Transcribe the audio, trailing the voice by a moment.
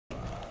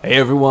Hey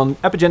everyone,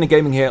 Epigenic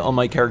Gaming here on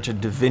my character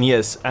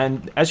Divinius,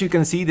 and as you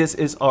can see, this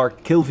is our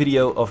kill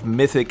video of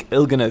Mythic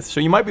Il'gynoth.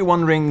 So you might be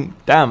wondering,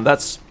 damn,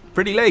 that's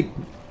pretty late.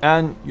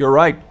 And you're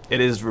right,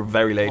 it is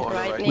very late.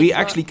 Right. We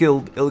actually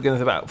killed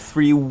Il'gynoth about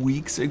 3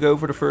 weeks ago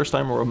for the first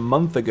time, or a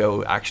month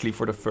ago actually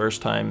for the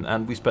first time,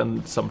 and we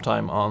spent some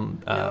time on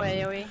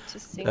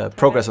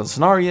progress on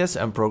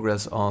Cenarius and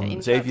progress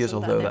on Xavius,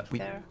 although that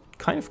we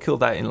kind of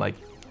killed that in like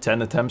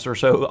 10 attempts or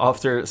so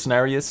after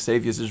Cenarius.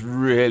 Xavius is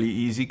really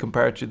easy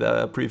compared to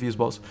the previous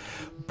boss.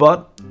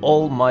 But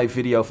all my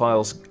video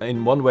files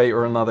in one way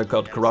or another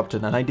got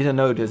corrupted, and I didn't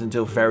know this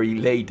until very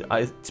late.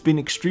 It's been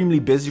extremely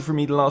busy for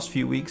me the last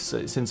few weeks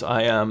since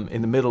I am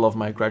in the middle of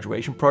my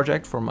graduation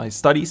project for my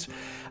studies.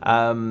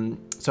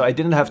 So I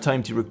didn't have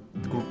time to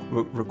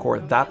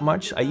record that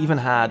much. I even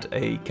had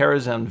a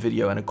Karazhan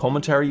video and a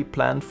commentary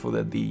planned for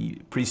the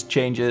priest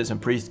changes and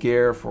priest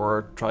gear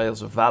for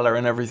Trials of Valor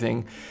and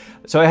everything.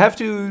 So I have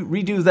to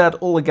redo that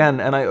all again,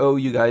 and I owe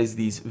you guys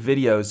these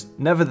videos.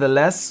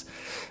 Nevertheless,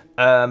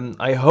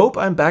 I hope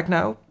I'm back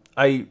now.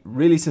 I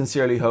really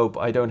sincerely hope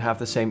I don't have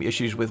the same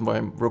issues with my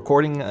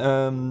recording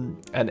and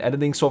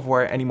editing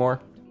software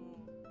anymore.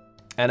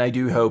 And I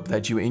do hope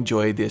that you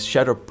enjoy this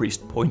Shadow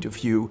Priest point of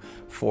view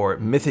for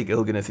Mythic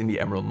Il'gynoth in the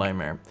Emerald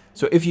Nightmare.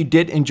 So if you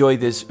did enjoy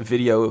this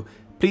video,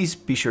 please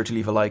be sure to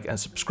leave a like and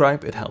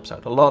subscribe, it helps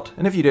out a lot.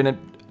 And if you didn't,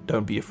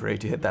 don't be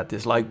afraid to hit that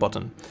dislike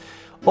button.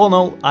 All in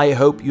all, I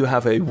hope you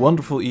have a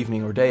wonderful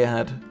evening or day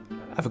ahead.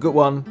 Have a good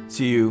one,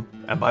 see you,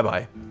 and bye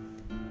bye.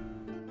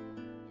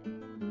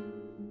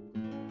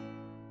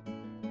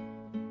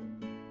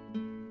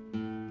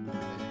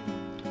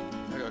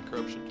 I got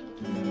corruption.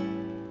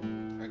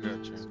 I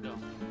got you. Let's go.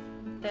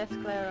 Death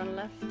Glare on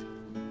left.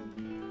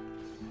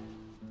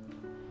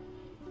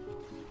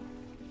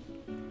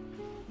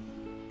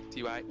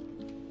 TY.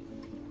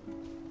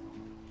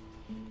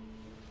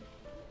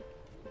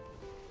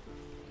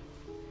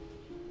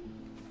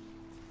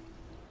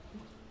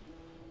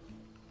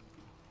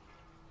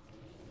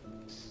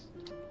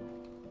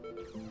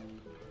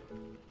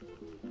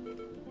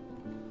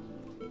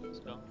 Let's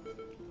go.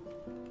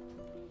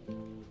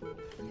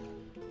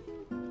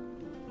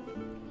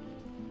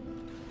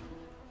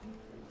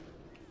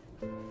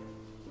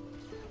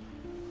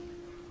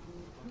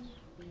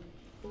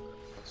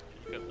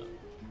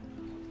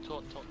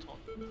 Taunt.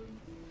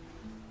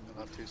 I'll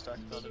have 2 stacks.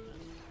 Got it.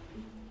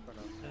 Oh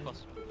no. Plus.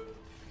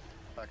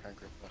 Backhand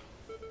grip.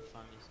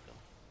 Fine, let's go.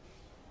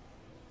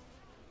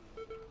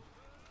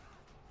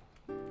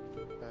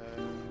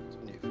 It's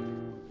new food.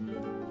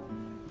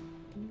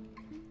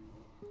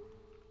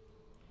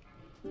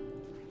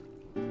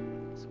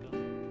 Let's go.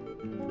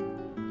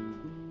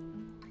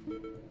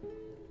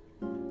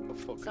 Oh,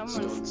 fucking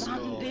Someone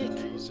stunned it.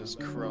 Jesus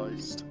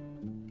Christ.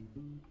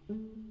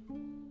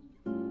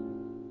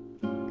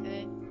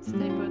 Okay,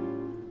 stay put.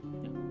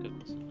 Yeah, good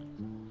listen.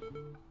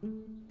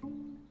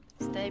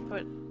 Stay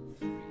put.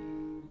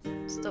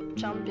 Stop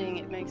jumping,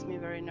 it makes me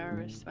very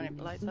nervous when it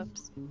lights up.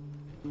 Still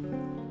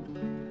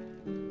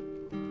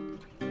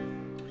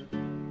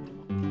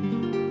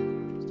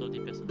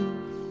DPS.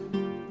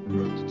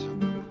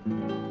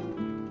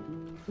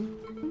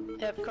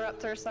 Yep,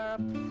 corruptors are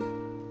up.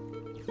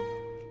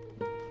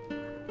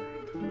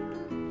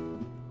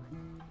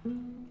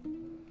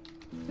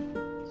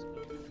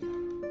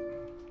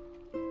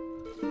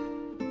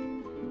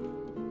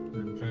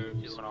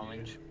 He's on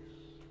orange.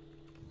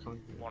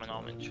 One in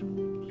orange. You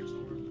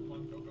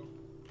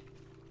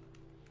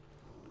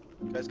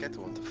guys get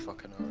to want the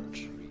fucking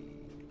orange.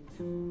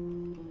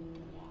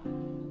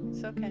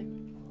 It's okay.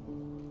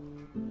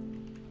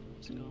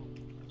 Let's go.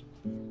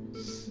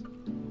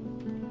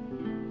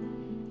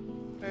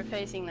 We're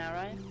facing now,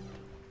 right?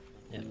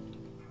 Yeah.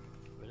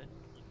 Really?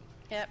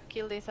 Yep,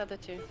 kill these other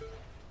 2.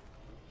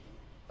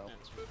 Oh.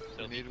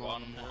 Still We need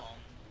one one more. on.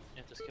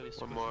 Yeah, just kill these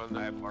two. One more on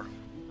the mark.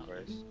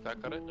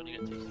 That got it? Gonna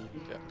get 2.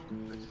 Yeah.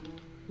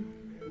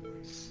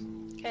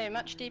 Okay,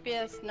 much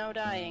DPS, no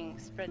dying.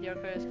 Spread your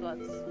first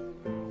bloods.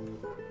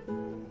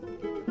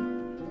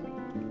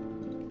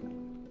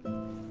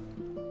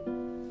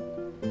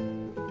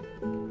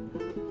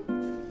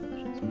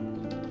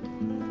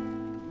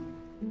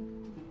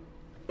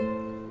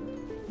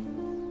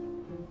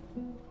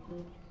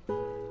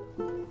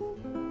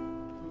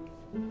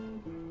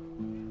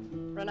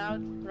 Run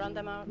out, run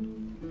them out.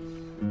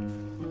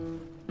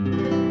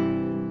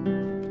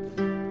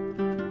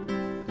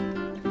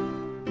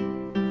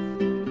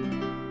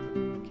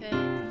 Okay.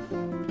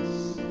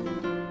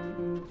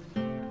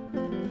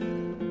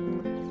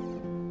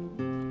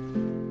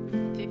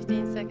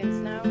 Seconds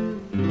now.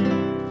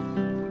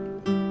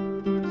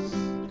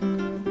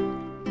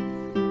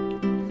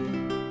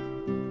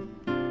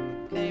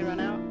 Okay, run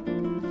out.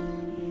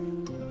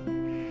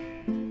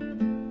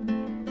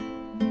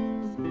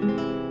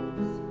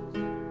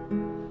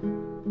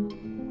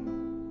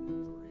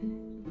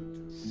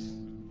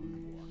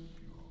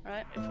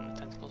 Right. Wait for the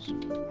tentacles.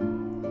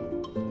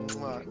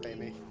 Mwah,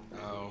 baby.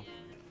 Oh.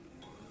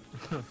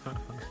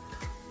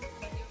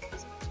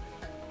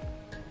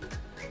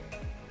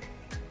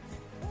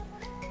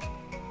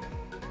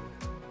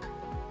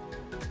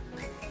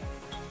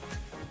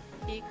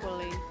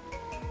 equally.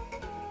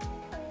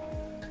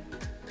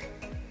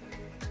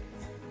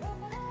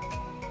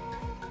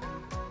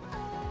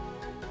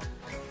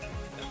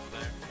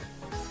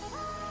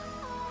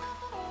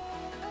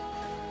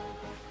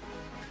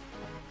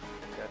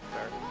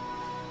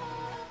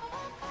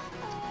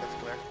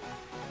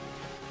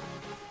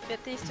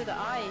 Get these to the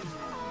eye,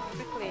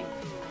 quickly.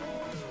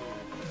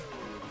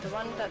 The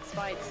one that's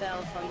by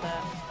itself on the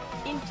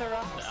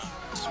interrupts.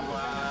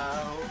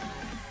 Wow.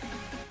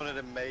 One of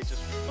the majors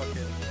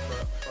fucking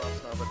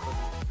frost now, but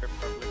couldn't grip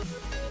properly.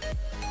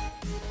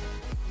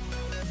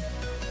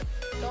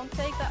 Don't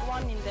take that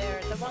one in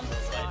there, the one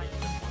that's by.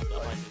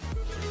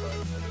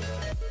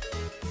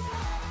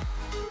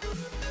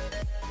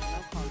 No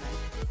comment.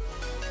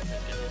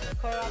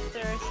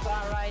 Corruptors,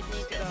 far right,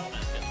 need to go.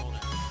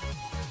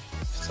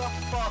 Stop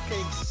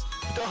fucking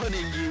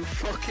stunning, you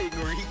fucking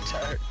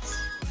retards!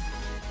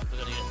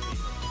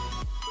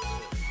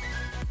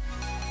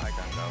 I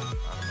can't go.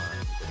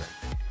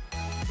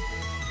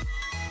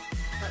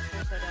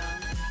 Corruptors are down.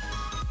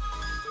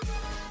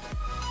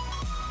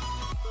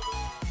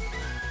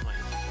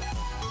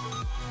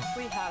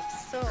 We have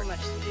so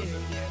much to do in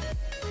here.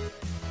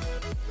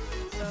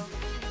 So,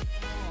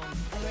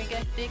 when we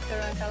get Victor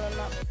and Callum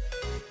up.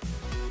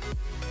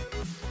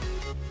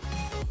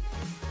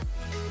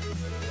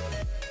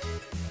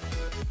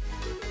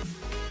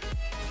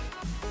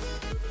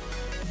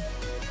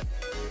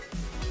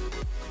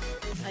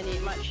 I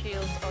need much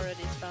heals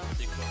already spelled.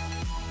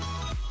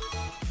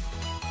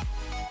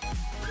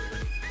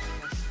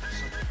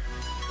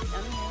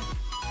 I'm here.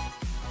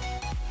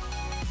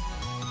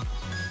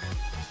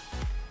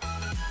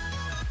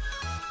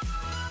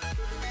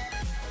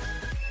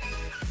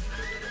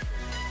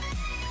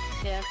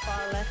 Yeah,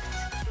 far left.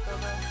 Go.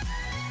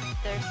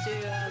 There's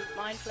two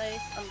mine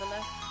plays on the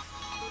left.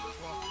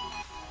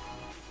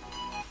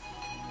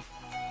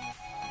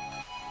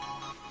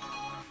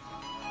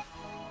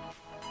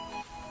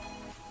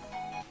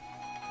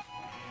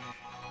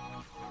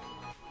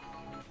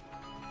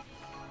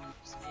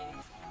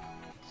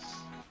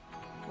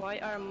 Why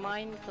are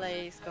mine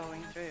plays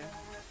going through?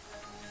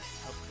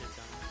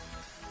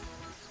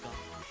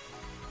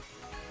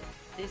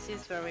 This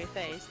is where we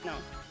face. No,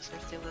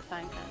 there's still the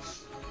tank then.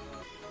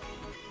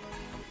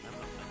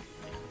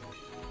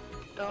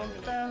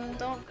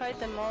 Don't kite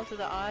them all to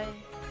the eye.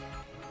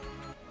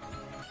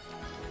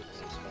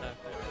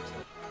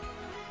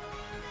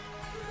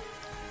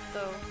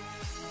 So.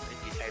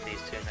 If you take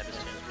these two and have this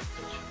change with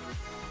pitch.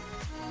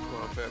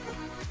 Well, purple.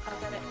 I'll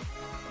get it.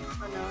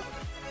 Oh no.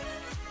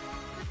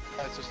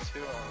 It's just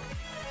two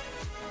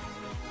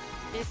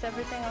Is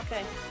everything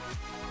okay?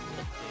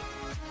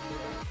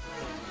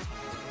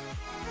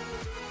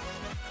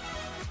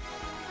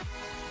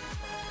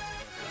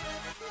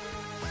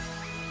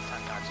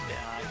 Tank guard's a bit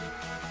high.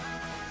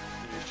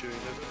 You're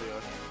shooting this video.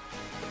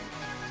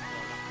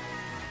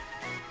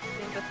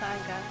 In the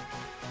tank gun.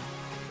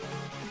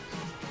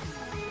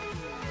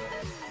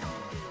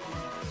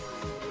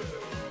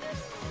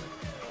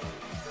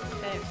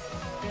 Okay,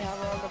 we have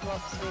all the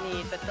blocks we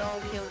need, but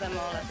don't kill them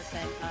all at the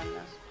same time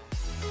now.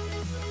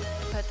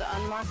 Put the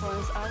unmarked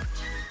ones out.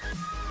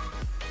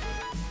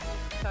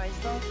 Guys,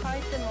 don't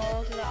fight them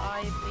all to the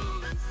eye,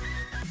 please.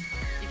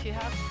 If you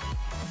have...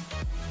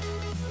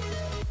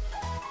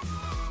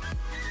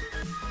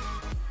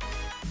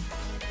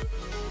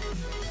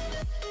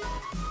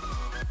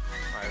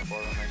 Alright, 4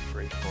 on next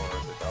 3, 4 is a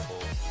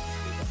double.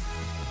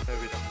 No,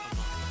 we don't.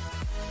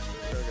 We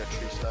gotta get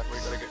 3 stacks. We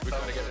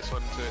gotta get this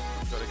one to it.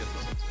 We gotta get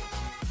this one to it.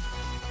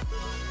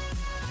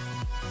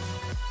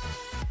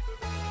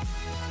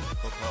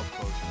 Got health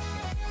potions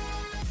now.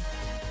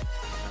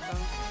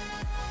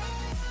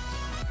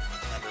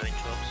 Remember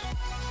interrupts.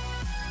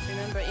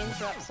 Remember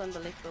interrupts on the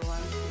little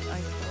one.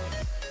 Ice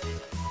balls.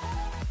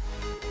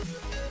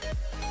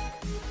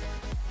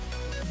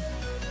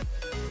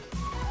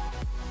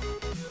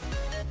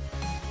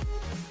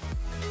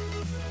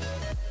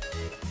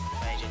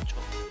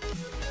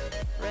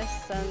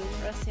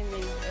 Rest him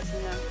in, rest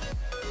him now.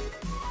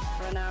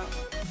 Run out.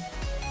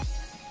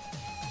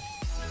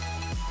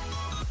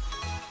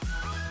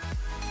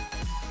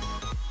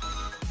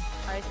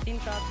 Alright, spin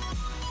trap.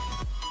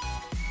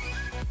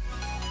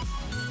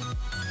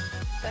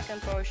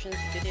 Second potions,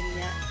 you didn't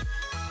yet.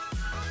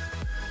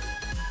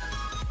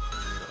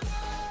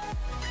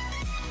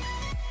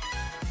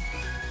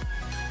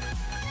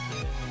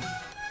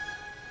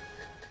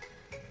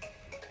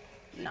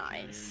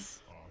 Nice.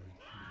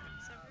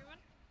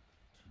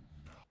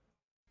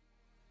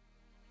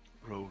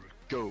 Roll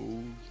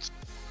gold.